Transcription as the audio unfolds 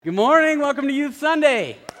Good morning. Welcome to Youth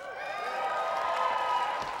Sunday.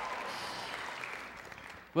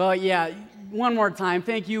 Well, yeah, one more time.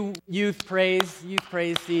 Thank you, Youth Praise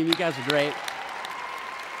team. You guys are great.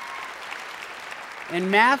 And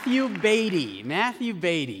Matthew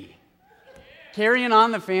Beatty, carrying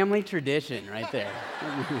on the family tradition right there.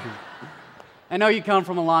 I know you come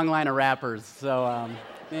from a long line of rappers, so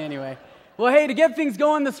anyway. Well, hey, to get things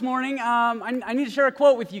going this morning, I need to share a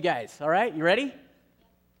quote with you guys, all right? You ready?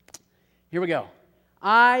 Here we go.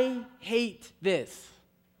 I hate this.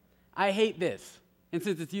 I hate this. And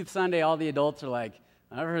since it's Youth Sunday, all the adults are like,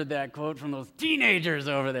 I've heard that quote from those teenagers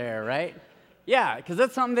over there, right? Yeah, because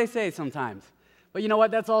that's something they say sometimes. But you know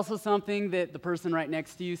what? That's also something that the person right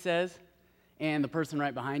next to you says, and the person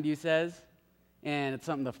right behind you says, and it's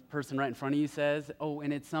something the person right in front of you says. Oh,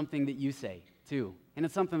 and it's something that you say, too. And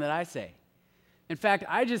it's something that I say. In fact,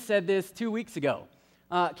 I just said this 2 weeks ago.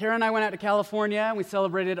 Kara and I went out to California, and we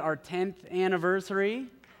celebrated our 10th anniversary.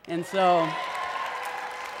 And so,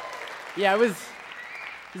 yeah, it was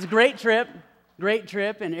a great trip,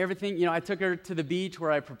 and everything. You know, I took her to the beach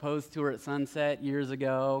where I proposed to her at sunset years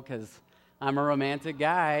ago because I'm a romantic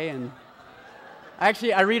guy. And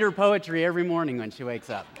actually, I read her poetry every morning when she wakes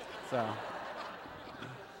up. So,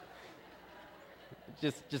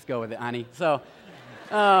 just go with it, honey. So,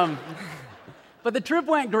 but the trip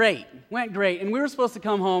went great, and we were supposed to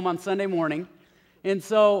come home on Sunday morning, and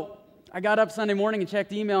so I got up Sunday morning and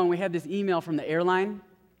checked email, and we had this email from the airline,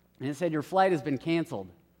 and it said, your flight has been canceled.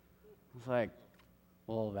 I was like,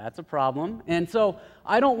 well, that's a problem, and so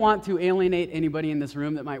I don't want to alienate anybody in this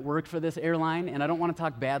room that might work for this airline, and I don't want to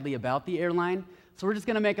talk badly about the airline, so we're just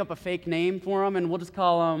going to make up a fake name for them, and we'll just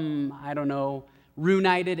call them, I don't know,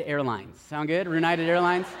 Reunited Airlines. Sound good? Reunited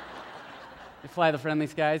Airlines? They fly the friendly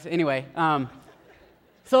skies. Anyway,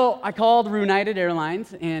 so I called Reunited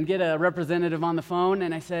Airlines and get a representative on the phone,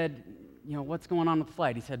 and I said, you know, what's going on with the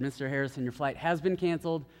flight? He said, Mr. Harrison, your flight has been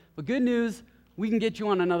canceled, but good news, we can get you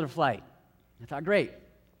on another flight. I thought, great.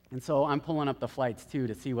 And so I'm pulling up the flights, too,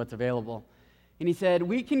 to see what's available. And he said,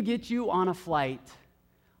 we can get you on a flight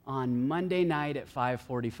on Monday night at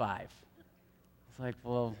 5:45. It's like,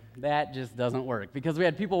 well, that just doesn't work, because we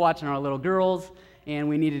had people watching our little girls, and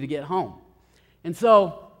we needed to get home. And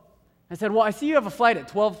so I said, well, I see you have a flight at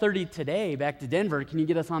 12:30 today back to Denver. Can you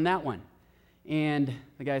get us on that one? And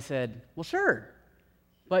the guy said, well, sure,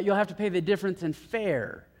 but you'll have to pay the difference in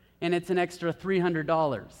fare, and it's an extra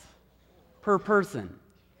 $300 per person.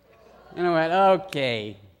 And I went,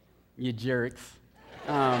 okay, you jerks.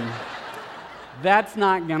 That's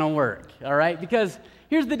not going to work, all right? Because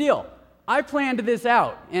here's the deal. I planned this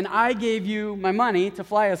out, and I gave you my money to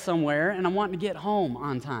fly us somewhere, and I'm wanting to get home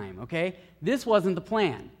on time, okay? This wasn't the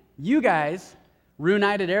plan. You guys,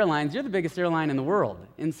 Reunited Airlines, you're the biggest airline in the world,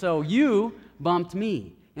 and so you bumped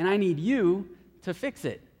me, and I need you to fix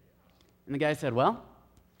it. And the guy said, well,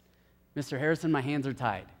 Mr. Harrison, my hands are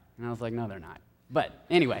tied. And I was like, no, they're not. But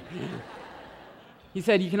anyway, he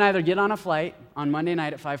said, you can either get on a flight on Monday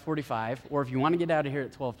night at 5:45, or if you want to get out of here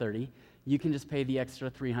at 12:30, you can just pay the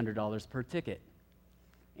extra $300 per ticket.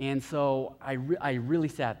 And so I really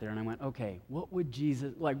sat there and I went, okay, what would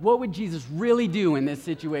Jesus really do in this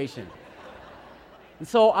situation? And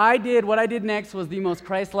so what I did next was the most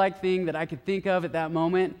Christ-like thing that I could think of at that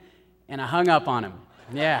moment, and I hung up on him.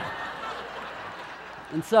 Yeah.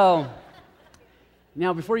 And so,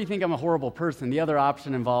 now before you think I'm a horrible person, the other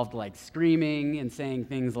option involved like screaming and saying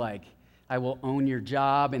things like, I will own your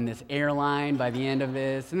job in this airline by the end of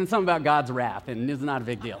this, and then something about God's wrath, and it's not a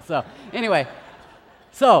big deal. So anyway,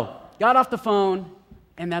 got off the phone,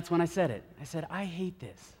 and that's when I said it. I said, I hate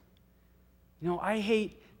this. You know, I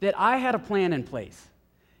hate that I had a plan in place,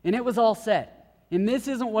 and it was all set, and this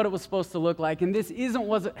isn't what it was supposed to look like, and this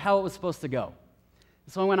isn't how it was supposed to go.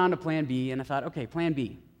 So I went on to plan B, and I thought, okay, plan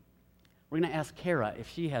B. We're going to ask Kara if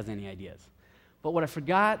she has any ideas. But what I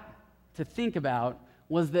forgot to think about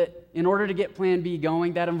was that in order to get plan B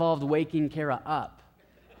going, that involved waking Kara up.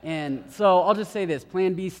 And so I'll just say this,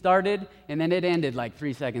 plan B started, and then it ended like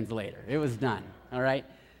 3 seconds later. It was done, all right?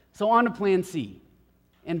 So on to plan C.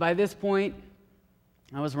 And by this point,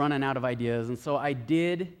 I was running out of ideas, and so I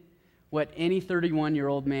did what any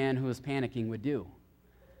 31-year-old man who was panicking would do.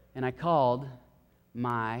 And I called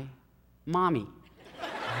my mommy.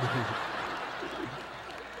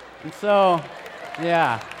 And so,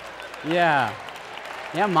 yeah,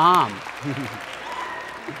 Mom.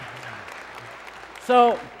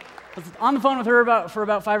 So I was on the phone with her for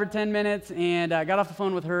about 5 or 10 minutes, and I got off the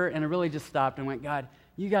phone with her, and I really just stopped and went, God,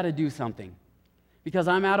 you got to do something. Because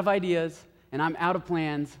I'm out of ideas, and I'm out of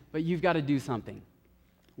plans, but you've got to do something.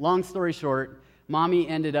 Long story short, Mommy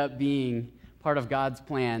ended up being part of God's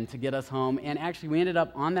plan to get us home. And actually, we ended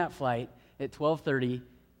up on that flight at 12:30,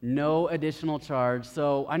 no additional charge.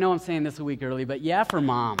 So I know I'm saying this a week early, but yeah for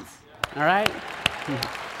moms, all right?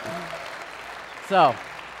 So,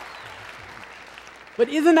 but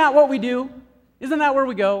isn't that what we do? Isn't that where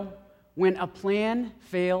we go? When a plan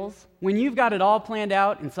fails, when you've got it all planned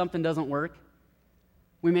out and something doesn't work,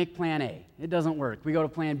 we make plan A. It doesn't work. We go to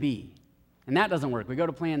plan B. And that doesn't work. We go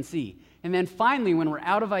to plan C. And then finally, when we're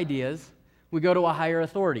out of ideas, we go to a higher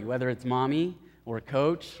authority, whether it's mommy or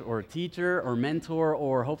coach or teacher or mentor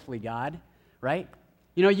or hopefully God, right?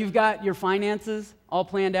 You know, you've got your finances all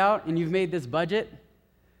planned out and you've made this budget.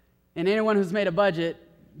 And anyone who's made a budget,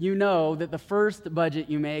 you know that the first budget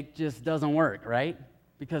you make just doesn't work, right?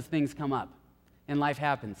 Because things come up and life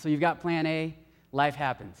happens. So you've got plan A, life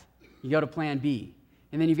happens. You go to plan B.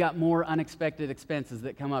 And then you've got more unexpected expenses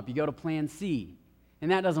that come up. You go to plan C,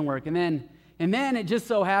 and that doesn't work. And then it just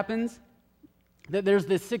so happens that there's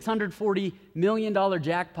this $640 million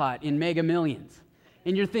jackpot in Mega Millions.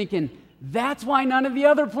 And you're thinking, that's why none of the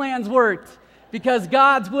other plans worked, because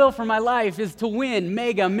God's will for my life is to win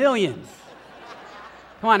Mega Millions.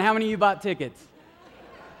 Come on, how many of you bought tickets?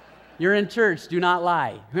 You're in church, do not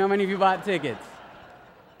lie. How many of you bought tickets?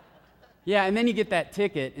 Yeah, and then you get that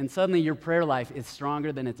ticket, and suddenly your prayer life is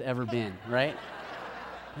stronger than it's ever been, right?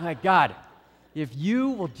 You're like, God, if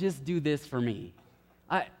you will just do this for me,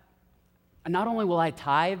 not only will I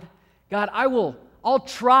tithe, God, I'll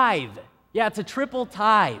tithe. Yeah, it's a triple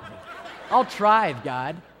tithe. I'll tithe,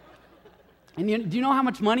 God. And do you know how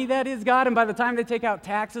much money that is, God? And by the time they take out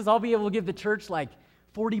taxes, I'll be able to give the church like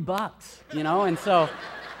 $40, you know? And so...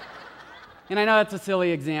 And I know that's a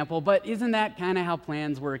silly example, but isn't that kind of how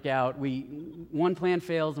plans work out? One plan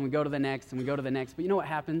fails, and we go to the next, and we go to the next. But you know what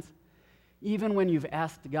happens? Even when you've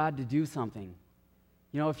asked God to do something,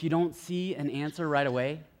 you know, if you don't see an answer right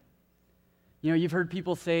away, you know, you've heard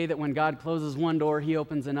people say that when God closes one door, he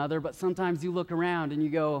opens another, but sometimes you look around and you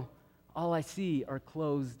go, all I see are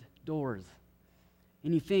closed doors.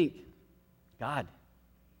 And you think, God,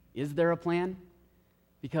 is there a plan?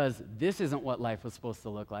 Because this isn't what life was supposed to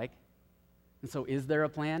look like. And so is there a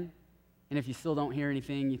plan? And if you still don't hear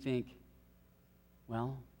anything, you think,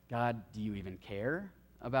 well, God, do you even care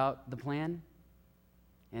about the plan?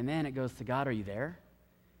 And then it goes to God, are you there?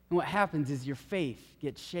 And what happens is your faith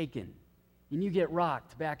gets shaken, and you get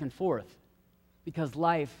rocked back and forth because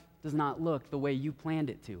life does not look the way you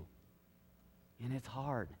planned it to. And it's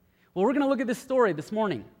hard. Well, we're going to look at this story this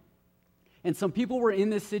morning. And some people were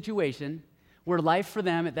in this situation where life for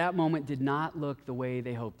them at that moment did not look the way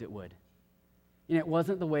they hoped it would. And it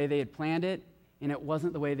wasn't the way they had planned it, and it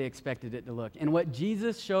wasn't the way they expected it to look. And what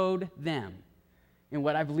Jesus showed them, and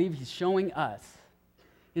what I believe he's showing us,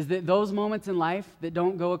 is that those moments in life that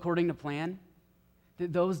don't go according to plan,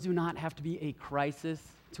 that those do not have to be a crisis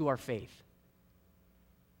to our faith.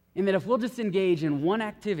 And that if we'll just engage in one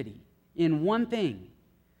activity, in one thing,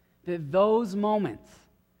 that those moments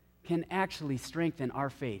can actually strengthen our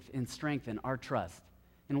faith and strengthen our trust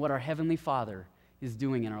in what our Heavenly Father is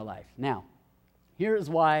doing in our life. Now, here is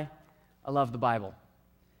why I love the Bible.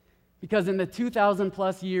 Because in the 2,000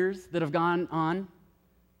 plus years that have gone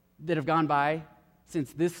by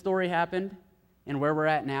since this story happened and where we're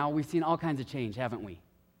at now, we've seen all kinds of change, haven't we?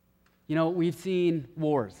 You know, we've seen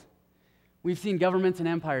wars. We've seen governments and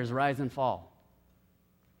empires rise and fall.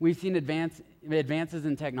 We've seen advances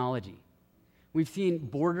in technology. We've seen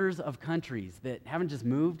borders of countries that haven't just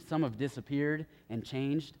moved, some have disappeared and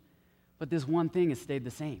changed, but this one thing has stayed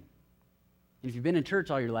the same. And if you've been in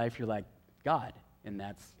church all your life, you're like, God. And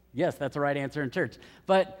that's the right answer in church.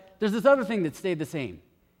 But there's this other thing that stayed the same,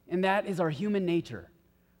 and that is our human nature.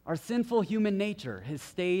 Our sinful human nature has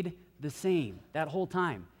stayed the same that whole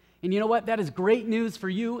time. And you know what? That is great news for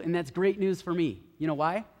you, and that's great news for me. You know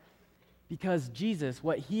why? Because Jesus,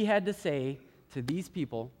 what he had to say to these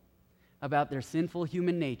people about their sinful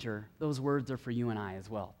human nature, those words are for you and I as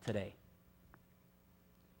well today.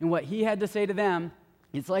 And what he had to say to them,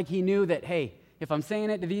 it's like he knew that, hey, if I'm saying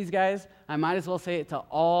it to these guys, I might as well say it to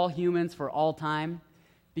all humans for all time,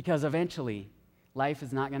 because eventually life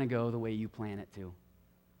is not going to go the way you plan it to.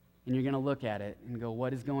 And you're going to look at it and go,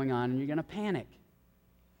 what is going on? And you're going to panic.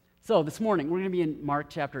 So this morning, we're going to be in Mark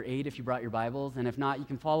chapter 8 if you brought your Bibles, and if not, you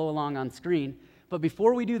can follow along on screen. But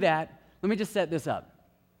before we do that, let me just set this up.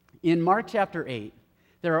 In Mark chapter 8,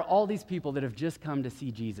 there are all these people that have just come to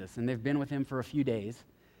see Jesus, and they've been with him for a few days.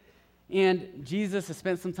 And Jesus has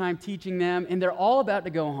spent some time teaching them, and they're all about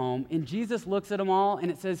to go home. And Jesus looks at them all,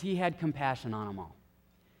 and it says he had compassion on them all.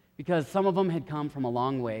 Because some of them had come from a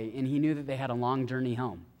long way, and he knew that they had a long journey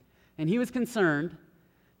home. And he was concerned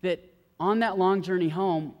that on that long journey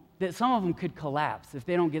home, that some of them could collapse if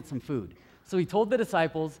they don't get some food. So he told the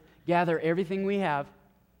disciples, gather everything we have,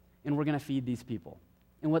 and we're going to feed these people.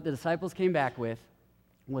 And what the disciples came back with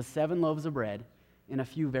was 7 loaves of bread and a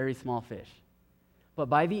few very small fish. But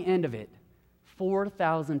by the end of it,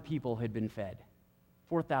 4,000 people had been fed.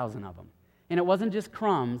 4,000 of them. And it wasn't just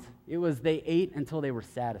crumbs, it was they ate until they were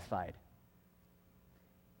satisfied.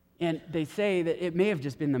 And they say that it may have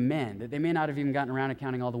just been the men, that they may not have even gotten around to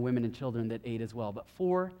counting all the women and children that ate as well, but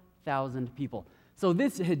 4,000 people. So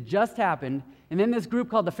this had just happened, and then this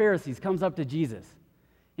group called the Pharisees comes up to Jesus.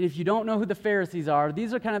 And if you don't know who the Pharisees are,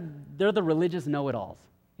 they're the religious know-it-alls.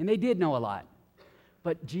 And they did know a lot.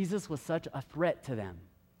 But Jesus was such a threat to them.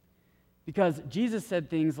 Because Jesus said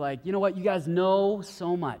things like, you know what, you guys know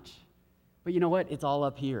so much, but you know what, it's all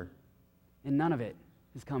up here. And none of it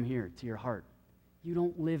has come here to your heart. You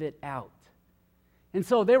don't live it out. And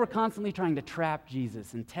so they were constantly trying to trap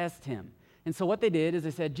Jesus and test him. And so what they did is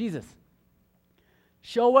they said, Jesus,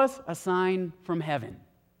 show us a sign from heaven.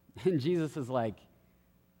 And Jesus is like,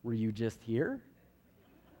 were you just here?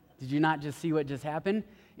 Did you not just see what just happened?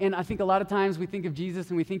 And I think a lot of times we think of Jesus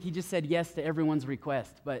and we think he just said yes to everyone's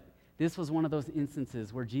request. But this was one of those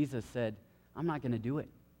instances where Jesus said, I'm not going to do it.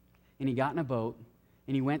 And he got in a boat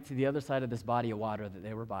and he went to the other side of this body of water that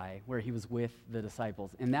they were by, where he was with the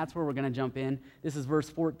disciples. And that's where we're going to jump in. This is verse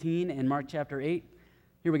 14 in Mark chapter 8.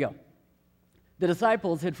 Here we go. The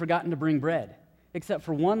disciples had forgotten to bring bread, except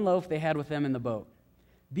for 1 loaf they had with them in the boat.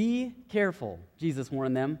 Be careful, Jesus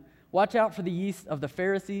warned them. Watch out for the yeast of the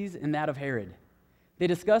Pharisees and that of Herod. They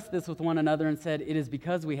discussed this with one another and said, it is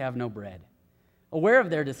because we have no bread. Aware of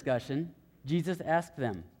their discussion, Jesus asked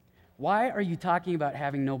them, why are you talking about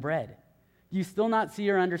having no bread? Do you still not see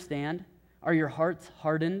or understand? Are your hearts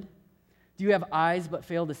hardened? Do you have eyes but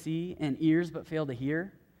fail to see and ears but fail to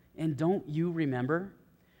hear? And don't you remember?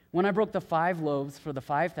 When I broke the 5 loaves for the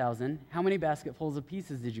 5,000, how many basketfuls of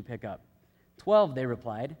pieces did you pick up? 12, they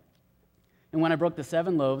replied. And when I broke the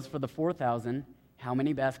 7 loaves for the 4,000, how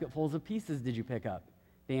many basketfuls of pieces did you pick up?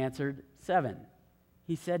 They answered, 7.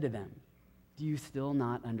 He said to them, do you still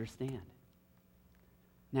not understand?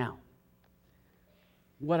 Now,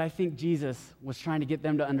 what I think Jesus was trying to get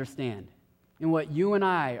them to understand, and what you and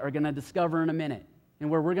I are going to discover in a minute,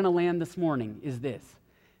 and where we're going to land this morning, is this,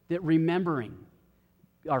 that remembering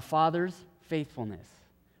our Father's faithfulness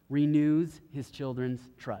renews his children's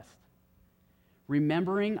trust.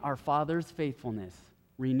 Remembering our Father's faithfulness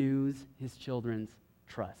renews his children's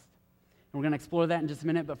trust. And we're going to explore that in just a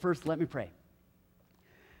minute, but first, let me pray.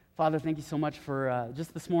 Father, thank you so much for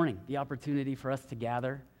just this morning, the opportunity for us to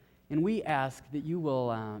gather. And we ask that you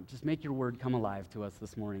will just make your word come alive to us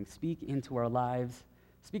this morning. Speak into our lives,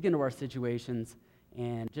 speak into our situations,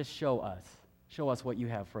 and just show us what you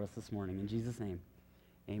have for us this morning. In Jesus' name,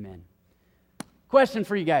 amen. Question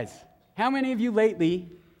for you guys. How many of you lately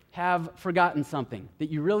have forgotten something that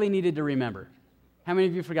you really needed to remember? How many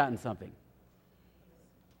of you have forgotten something?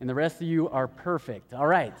 And the rest of you are perfect. All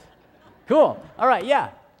right. Cool. All right, yeah.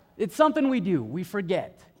 It's something we do. We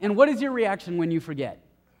forget. And what is your reaction when you forget?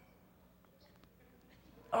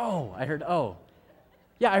 Oh, I heard oh.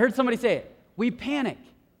 Yeah, I heard somebody say it. We panic.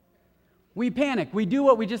 We panic. We do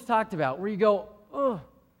what we just talked about, where you go, oh,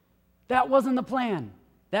 that wasn't the plan.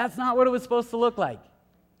 That's not what it was supposed to look like,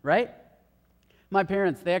 right? My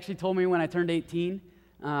parents, they actually told me when I turned 18,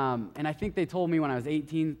 and I think they told me when I was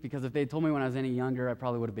 18, because if they told me when I was any younger, I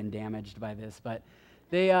probably would have been damaged by this. But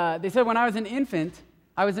they said when I was an infant,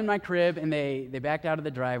 I was in my crib, and they backed out of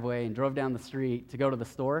the driveway and drove down the street to go to the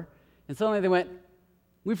store, and suddenly they went,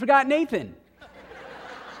 we forgot Nathan.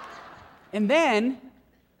 And then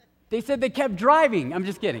they said they kept driving. I'm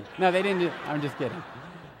just kidding. No, they didn't. I'm just kidding.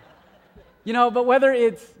 But whether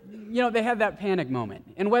it's, they have that panic moment.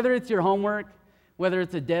 And whether it's your homework, whether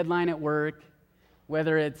it's a deadline at work,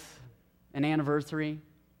 whether it's an anniversary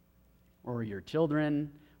or your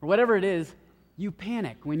children or whatever it is, you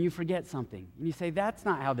panic when you forget something. And you say, that's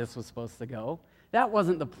not how this was supposed to go. That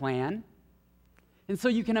wasn't the plan. And so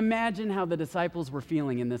you can imagine how the disciples were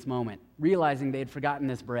feeling in this moment, realizing they had forgotten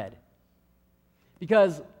this bread.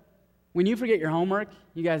 Because when you forget your homework,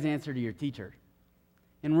 you guys answer to your teacher.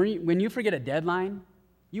 And when you forget a deadline,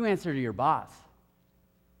 you answer to your boss.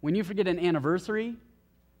 When you forget an anniversary,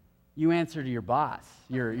 you answer to your boss,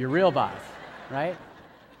 your real boss, right?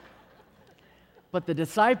 But the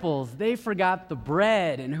disciples, they forgot the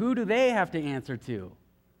bread. And who do they have to answer to?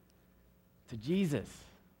 To Jesus.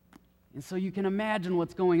 And so you can imagine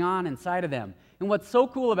what's going on inside of them. And what's so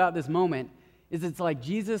cool about this moment is it's like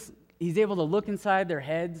Jesus, he's able to look inside their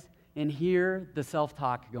heads and hear the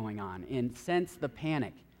self-talk going on and sense the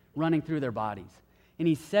panic running through their bodies. And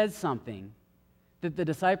he says something that the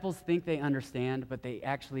disciples think they understand, but they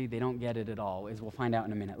don't get it at all, as we'll find out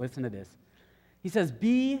in a minute. Listen to this. He says,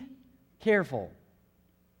 "Be careful.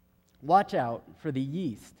 Watch out for the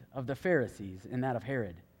yeast of the Pharisees and that of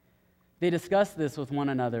Herod." They discussed this with one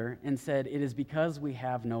another and said, "It is because we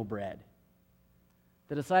have no bread."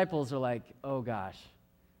 The disciples are like, "Oh gosh,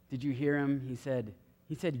 did you hear him? He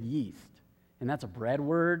said yeast, and that's a bread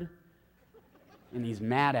word, and he's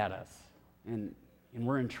mad at us, and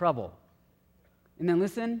we're in trouble." And then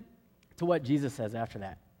listen to what Jesus says after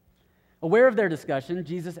that. Aware of their discussion,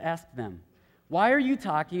 Jesus asked them, "Why are you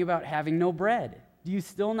talking about having no bread? Do you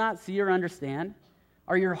still not see or understand?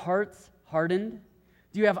 Are your hearts hardened?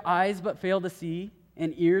 Do you have eyes but fail to see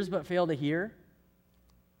and ears but fail to hear?"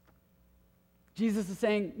 Jesus is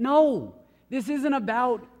saying, no, this isn't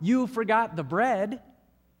about you forgot the bread.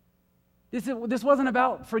 This wasn't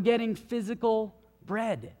about forgetting physical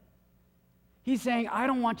bread. He's saying, I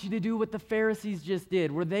don't want you to do what the Pharisees just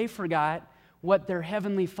did, where they forgot what their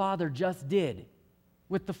heavenly Father just did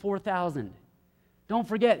with the 4,000. Don't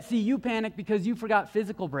forget. See, you panic because you forgot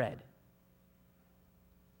physical bread.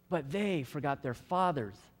 But they forgot their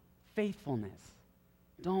Father's faithfulness.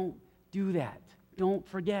 Don't do that. Don't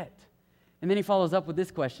forget. And then he follows up with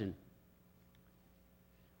this question.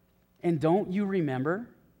 "And don't you remember?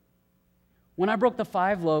 When I broke the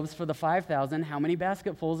 5 loaves for the 5,000, how many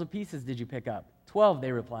basketfuls of pieces did you pick up?" 12,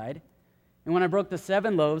 they replied. "And when I broke the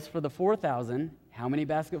 7 loaves for the 4,000, how many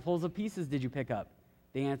basketfuls of pieces did you pick up?"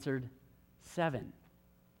 They answered, 7.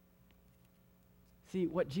 See,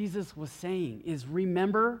 what Jesus was saying is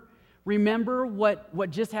remember what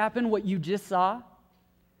just happened, what you just saw.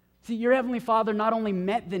 See, your Heavenly Father not only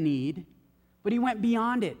met the need, but He went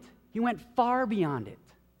beyond it. He went far beyond it.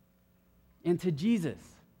 And to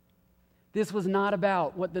Jesus, this was not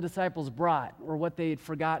about what the disciples brought or what they had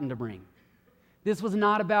forgotten to bring. This was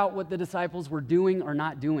not about what the disciples were doing or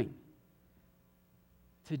not doing.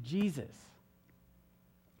 To Jesus,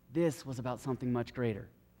 this was about something much greater.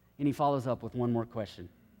 And he follows up with one more question.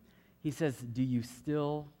 He says, "Do you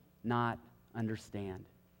still not understand?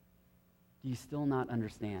 Do you still not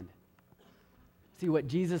understand?" See, what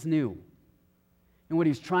Jesus knew and what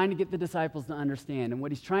he was trying to get the disciples to understand and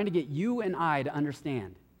what he's trying to get you and I to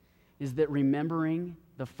understand is that remembering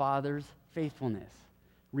the Father's faithfulness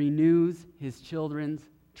renews his children's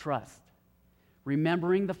trust.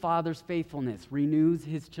 Remembering the Father's faithfulness renews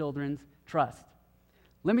his children's trust.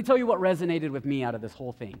 Let me tell you what resonated with me out of this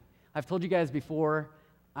whole thing. I've told you guys before,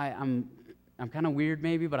 I'm kind of weird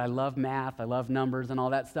maybe, but I love math, I love numbers and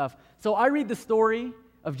all that stuff. So I read the story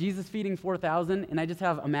of Jesus feeding 4,000, and I just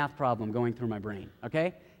have a math problem going through my brain,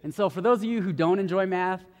 okay? And so for those of you who don't enjoy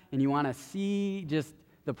math and you want to see just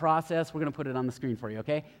the process, we're going to put it on the screen for you,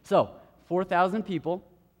 okay? So 4,000 people,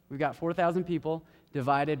 we've got 4,000 people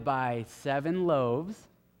divided by 7 loaves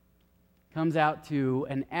comes out to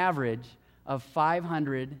an average of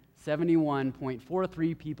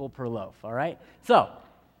 571.43 people per loaf, all right? So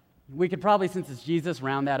we could probably, since it's Jesus,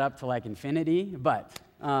 round that up to like infinity, but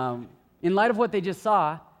in light of what they just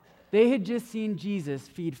saw, they had just seen Jesus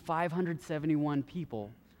feed 571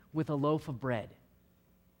 people with a loaf of bread.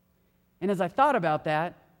 And as I thought about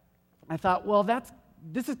that, I thought, well,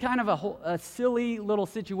 this is kind of a silly little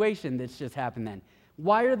situation that's just happened then.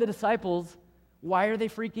 Why are the disciples, why are they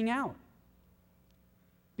freaking out?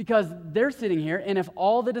 Because they're sitting here, and if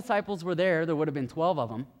all the disciples were there would have been 12 of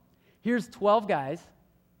them. Here's 12 guys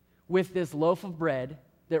with this loaf of bread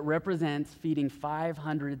that represents feeding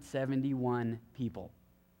 571 people.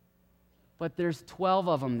 But there's 12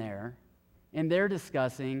 of them there, and they're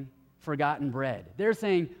discussing forgotten bread. They're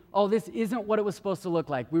saying, oh, this isn't what it was supposed to look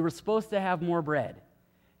like. We were supposed to have more bread.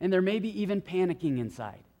 And they're maybe even panicking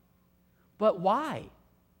inside. But why?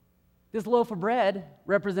 This loaf of bread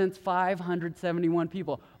represents 571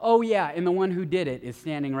 people. Oh, yeah, and the one who did it is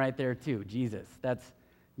standing right there too, Jesus. That's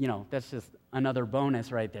just another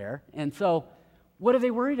bonus right there. And so, what are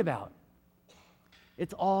they worried about?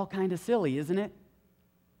 It's all kind of silly, isn't it?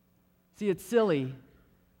 See, it's silly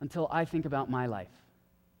until I think about my life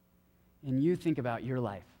and you think about your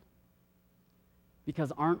life.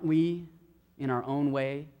 Because aren't we, in our own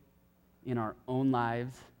way, in our own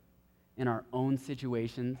lives, in our own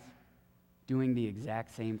situations, doing the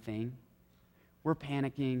exact same thing? We're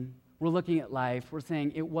panicking. We're looking at life. We're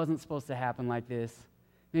saying it wasn't supposed to happen like this.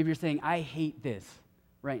 Maybe you're saying, I hate this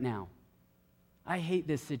right now. I hate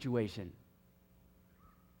this situation.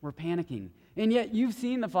 We're panicking. And yet you've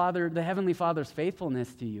seen the Heavenly Father's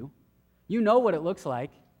faithfulness to you. You know what it looks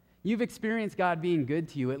like. You've experienced God being good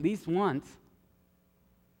to you at least once.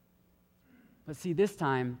 But see, this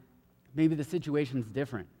time, maybe the situation's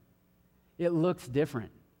different. It looks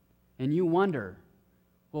different. And you wonder,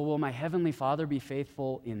 well, will my Heavenly Father be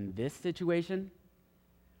faithful in this situation?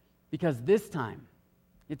 Because this time,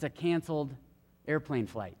 it's a canceled airplane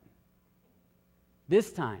flight.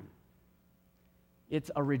 This time, it's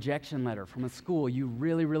a rejection letter from a school you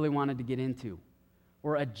really, really wanted to get into,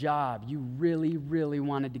 or a job you really, really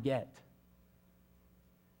wanted to get.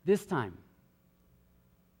 This time,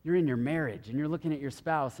 you're in your marriage and you're looking at your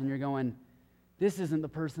spouse and you're going, this isn't the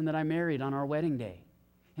person that I married on our wedding day.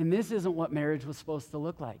 And this isn't what marriage was supposed to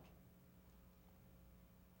look like.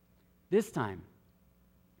 This time,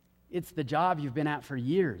 it's the job you've been at for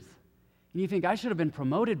years. And you think, I should have been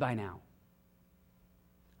promoted by now.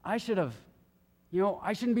 I shouldn't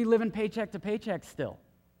be living paycheck to paycheck still.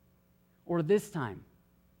 Or this time,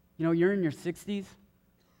 you're in your 60s.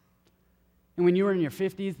 And when you were in your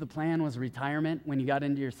 50s, the plan was retirement when you got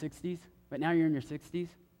into your 60s. But now you're in your 60s,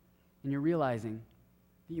 and you're realizing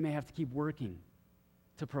that you may have to keep working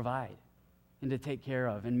to provide and to take care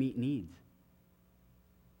of and meet needs.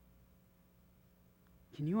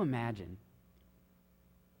 Can you imagine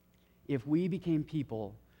if we became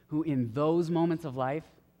people who in those moments of life,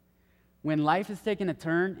 when life has taken a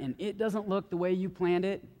turn and it doesn't look the way you planned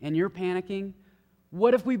it and you're panicking,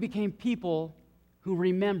 what if we became people who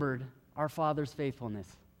remembered our Father's faithfulness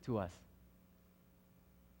to us?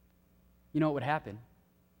 You know what would happen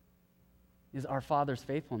is our Father's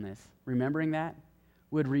faithfulness, remembering that,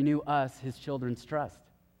 would renew us, his children's trust.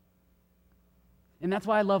 And that's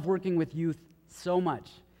why I love working with youth so much,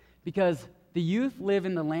 because the youth live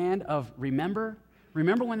in the land of remember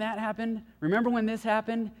when that happened, remember when this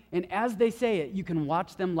happened, and as they say it, you can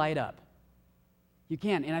watch them light up. You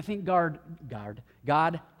can, and I think God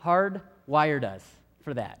hardwired us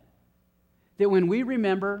for that. That when we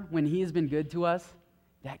remember when he has been good to us,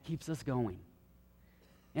 that keeps us going.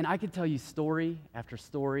 And I could tell you story after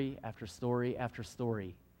story after story after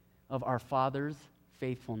story of our Father's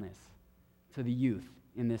faithfulness to the youth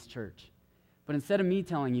in this church. But instead of me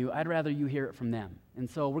telling you, I'd rather you hear it from them. And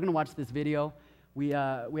so we're going to watch this video. We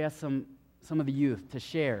asked some of the youth to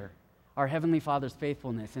share our Heavenly Father's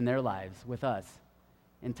faithfulness in their lives with us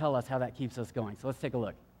and tell us how that keeps us going. So let's take a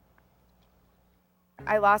look.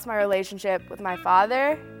 I lost my relationship with my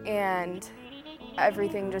father, and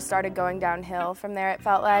everything just started going downhill from there, it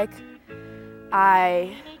felt like.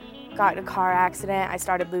 I got in a car accident. I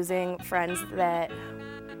started losing friends that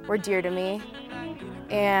were dear to me,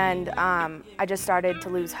 and I just started to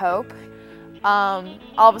lose hope. All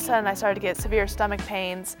of a sudden, I started to get severe stomach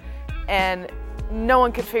pains, and no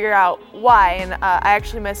one could figure out why, and I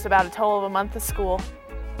actually missed about a total of a month of school.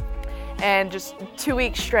 And just 2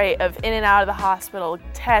 weeks straight of in and out of the hospital,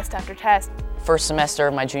 test after test. First semester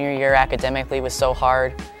of my junior year academically was so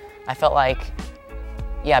hard. I felt like,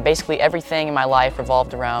 basically everything in my life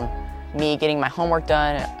revolved around me getting my homework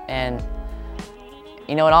done, and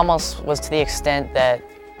it almost was to the extent that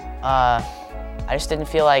I just didn't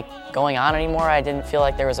feel like going on anymore. I didn't feel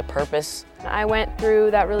like there was a purpose. I went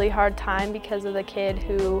through that really hard time because of the kid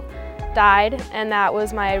who died, and that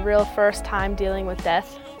was my real first time dealing with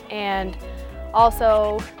death. And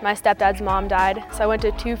also, my stepdad's mom died, so I went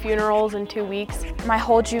to 2 funerals in 2 weeks. My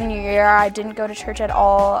whole junior year, I didn't go to church at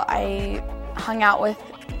all. I hung out with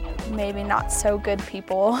maybe not so good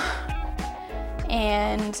people,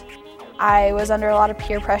 and I was under a lot of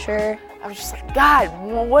peer pressure. I was just like, God,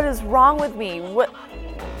 what is wrong with me?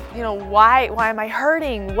 Why am I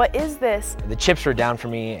hurting? What is this? The chips were down for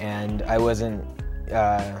me, and I wasn't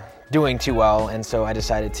doing too well, and so I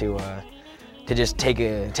decided to just take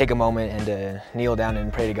a moment and to kneel down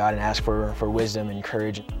and pray to God and ask for wisdom and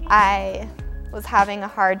courage. I was having a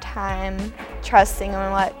hard time trusting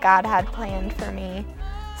in what God had planned for me.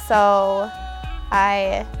 So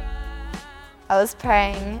I was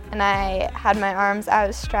praying, and I had my arms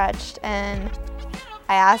outstretched, and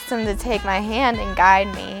I asked him to take my hand and guide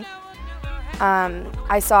me.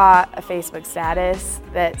 I saw a Facebook status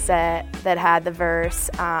that had the verse,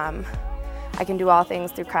 I can do all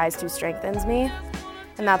things through Christ who strengthens me.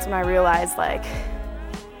 And that's when I realized, I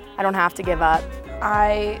don't have to give up.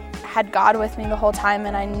 I had God with me the whole time,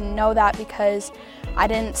 and I know that because I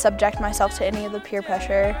didn't subject myself to any of the peer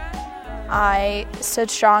pressure. I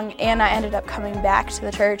stood strong, and I ended up coming back to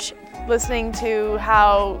the church. Listening to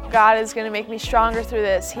how God is going to make me stronger through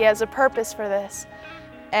this. He has a purpose for this.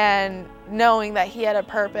 And knowing that he had a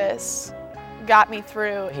purpose got me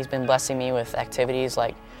through. He's been blessing me with activities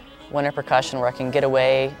like winter percussion, where I can get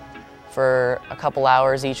away for a couple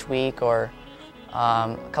hours each week, or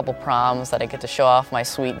a couple proms that I get to show off my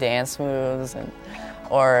sweet dance moves,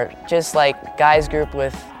 or just like guys group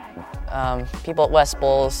with people at West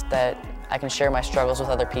Bulls that I can share my struggles with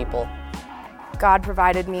other people. God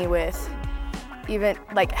provided me with even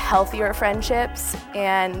like healthier friendships,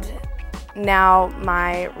 and now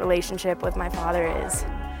my relationship with my father is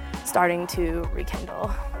starting to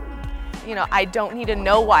rekindle. You know, I don't need to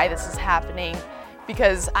know why this is happening,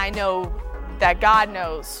 because I know that God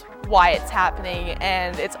knows why it's happening,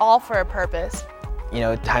 and it's all for a purpose. You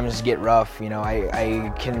know, times get rough. You know,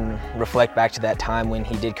 I can reflect back to that time when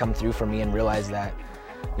he did come through for me and realize that,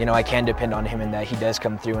 you know, I can depend on him and that he does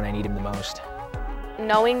come through when I need him the most.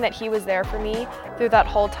 Knowing that he was there for me through that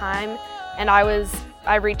whole time, and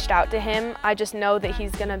I reached out to him, I just know that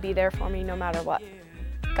he's gonna be there for me no matter what.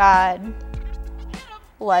 God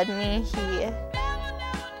led me. He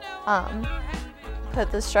put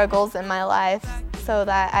the struggles in my life so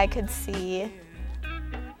that I could see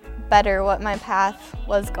better what my path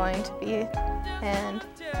was going to be, and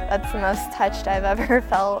that's the most touched I've ever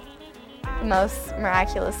felt, the most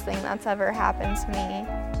miraculous thing that's ever happened to me.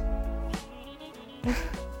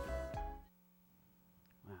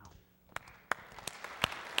 Wow.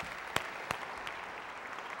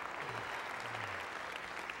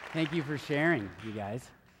 Thank you for sharing, you guys.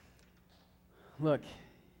 Look,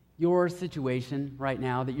 your situation right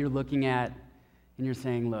now that you're looking at and you're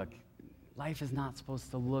saying, look, life is not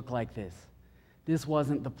supposed to look like this. This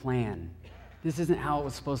wasn't the plan. This isn't how it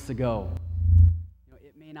was supposed to go. You know,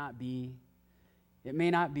 it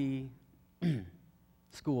may not be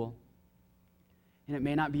school, and it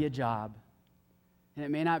may not be a job, and it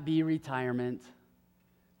may not be retirement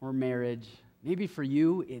or marriage. Maybe for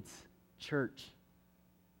you, it's church.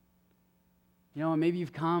 You know, and maybe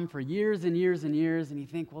you've come for years and years and years, and you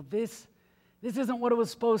think, well, this isn't what it was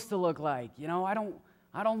supposed to look like. You know, I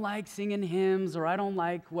don't like singing hymns, or I don't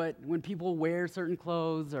like when people wear certain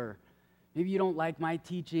clothes, or maybe you don't like my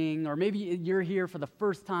teaching, or maybe you're here for the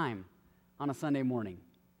first time on a Sunday morning.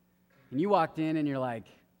 And you walked in and you're like,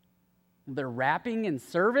 they're rapping in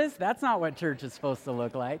service? That's not what church is supposed to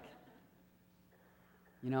look like.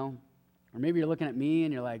 You know? Or maybe you're looking at me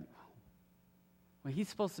and you're like, well, he's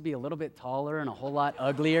supposed to be a little bit taller and a whole lot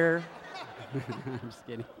uglier. I'm just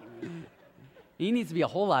kidding. He needs to be a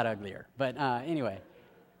whole lot uglier. But anyway.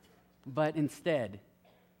 But instead,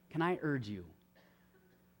 can I urge you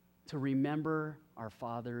to remember our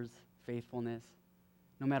Father's faithfulness,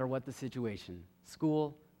 no matter what the situation,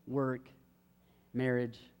 school, work,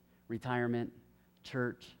 marriage, retirement,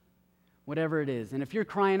 church, whatever it is. And if you're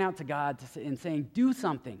crying out to God and saying, do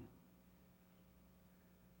something,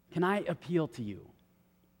 can I appeal to you?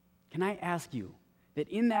 Can I ask you that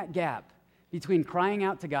in that gap between crying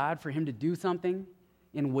out to God for him to do something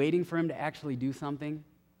and waiting for him to actually do something,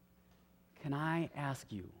 can I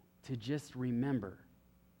ask you to just remember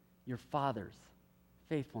your Father's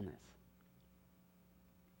faithfulness?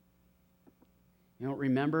 You don't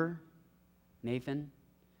remember, Nathan,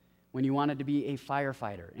 when you wanted to be a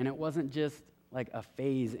firefighter, and it wasn't just like a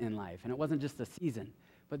phase in life, and it wasn't just a season,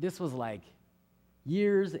 but this was like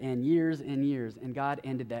years and years and years, and God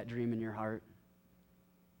ended that dream in your heart.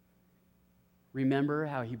 Remember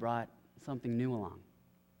how he brought something new along.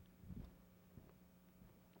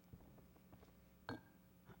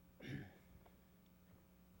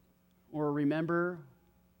 Or remember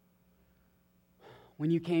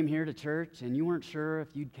when you came here to church and you weren't sure if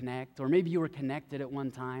you'd connect, or maybe you were connected at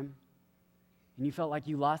one time and you felt like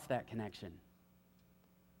you lost that connection.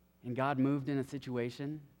 And God moved in a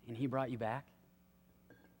situation and he brought you back.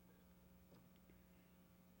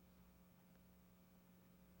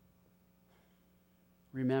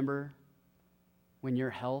 Remember when your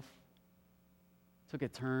health took a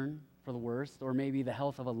turn for the worst, or maybe the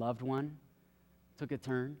health of a loved one took a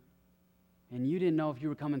turn, and you didn't know if you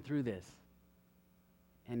were coming through this,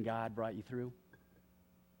 and God brought you through?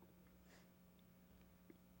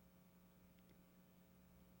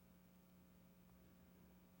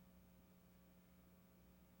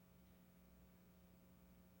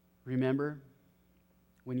 Remember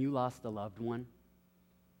when you lost a loved one,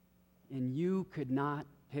 and you could not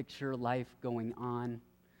picture life going on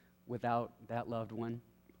without that loved one,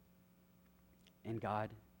 and God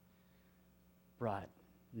brought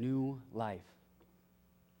new life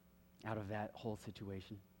out of that whole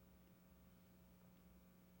situation.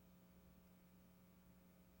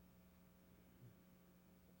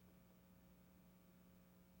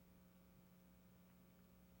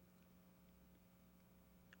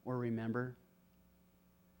 Or remember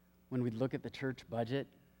when we'd look at the church budget,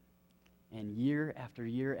 and year after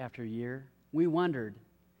year after year, we wondered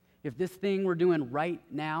if this thing we're doing right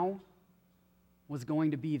now was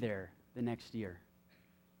going to be there the next year.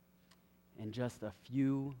 And just a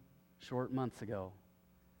few short months ago,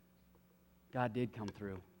 God did come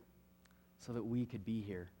through so that we could be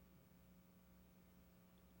here.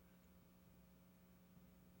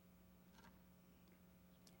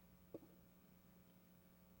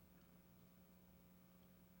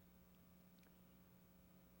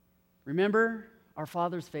 Remember our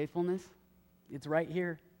Father's faithfulness? It's right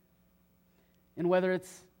here. And whether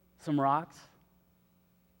it's some rocks,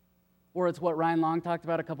 or it's what Ryan Long talked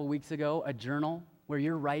about a couple weeks ago, a journal where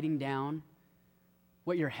you're writing down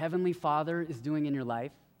what your Heavenly Father is doing in your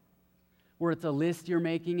life, or it's a list you're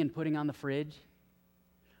making and putting on the fridge,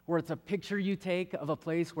 or it's a picture you take of a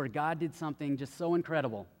place where God did something just so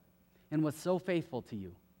incredible and was so faithful to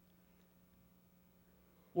you,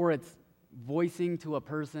 or it's voicing to a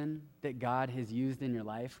person that God has used in your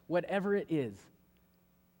life, whatever it is,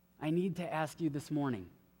 I need to ask you this morning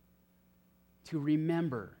to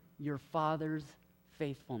remember your Father's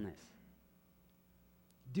faithfulness.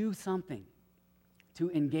 Do something to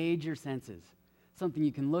engage your senses, something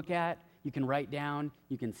you can look at, you can write down,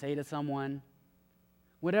 you can say to someone,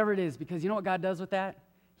 whatever it is, because you know what God does with that?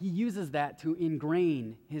 He uses that to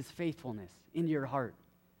ingrain his faithfulness into your heart.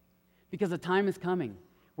 Because a time is coming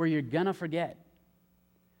where you're going to forget.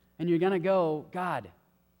 And you're going to go, God,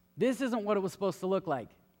 this isn't what it was supposed to look like.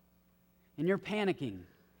 And you're panicking.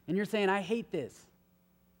 And you're saying, I hate this.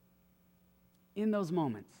 In those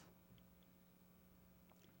moments,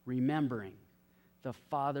 remembering the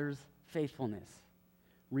Father's faithfulness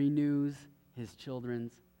renews his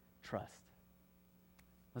children's trust.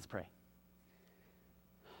 Let's pray.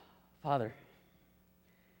 Father,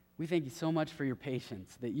 we thank you so much for your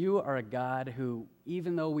patience, that you are a God who,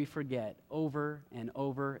 even though we forget over and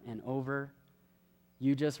over and over,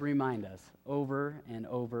 you just remind us over and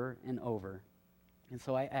over and over. And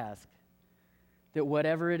so I ask that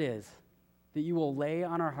whatever it is, that you will lay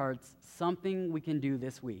on our hearts something we can do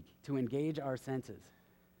this week to engage our senses,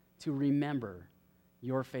 to remember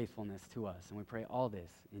your faithfulness to us. And we pray all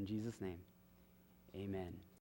this in Jesus' name. Amen.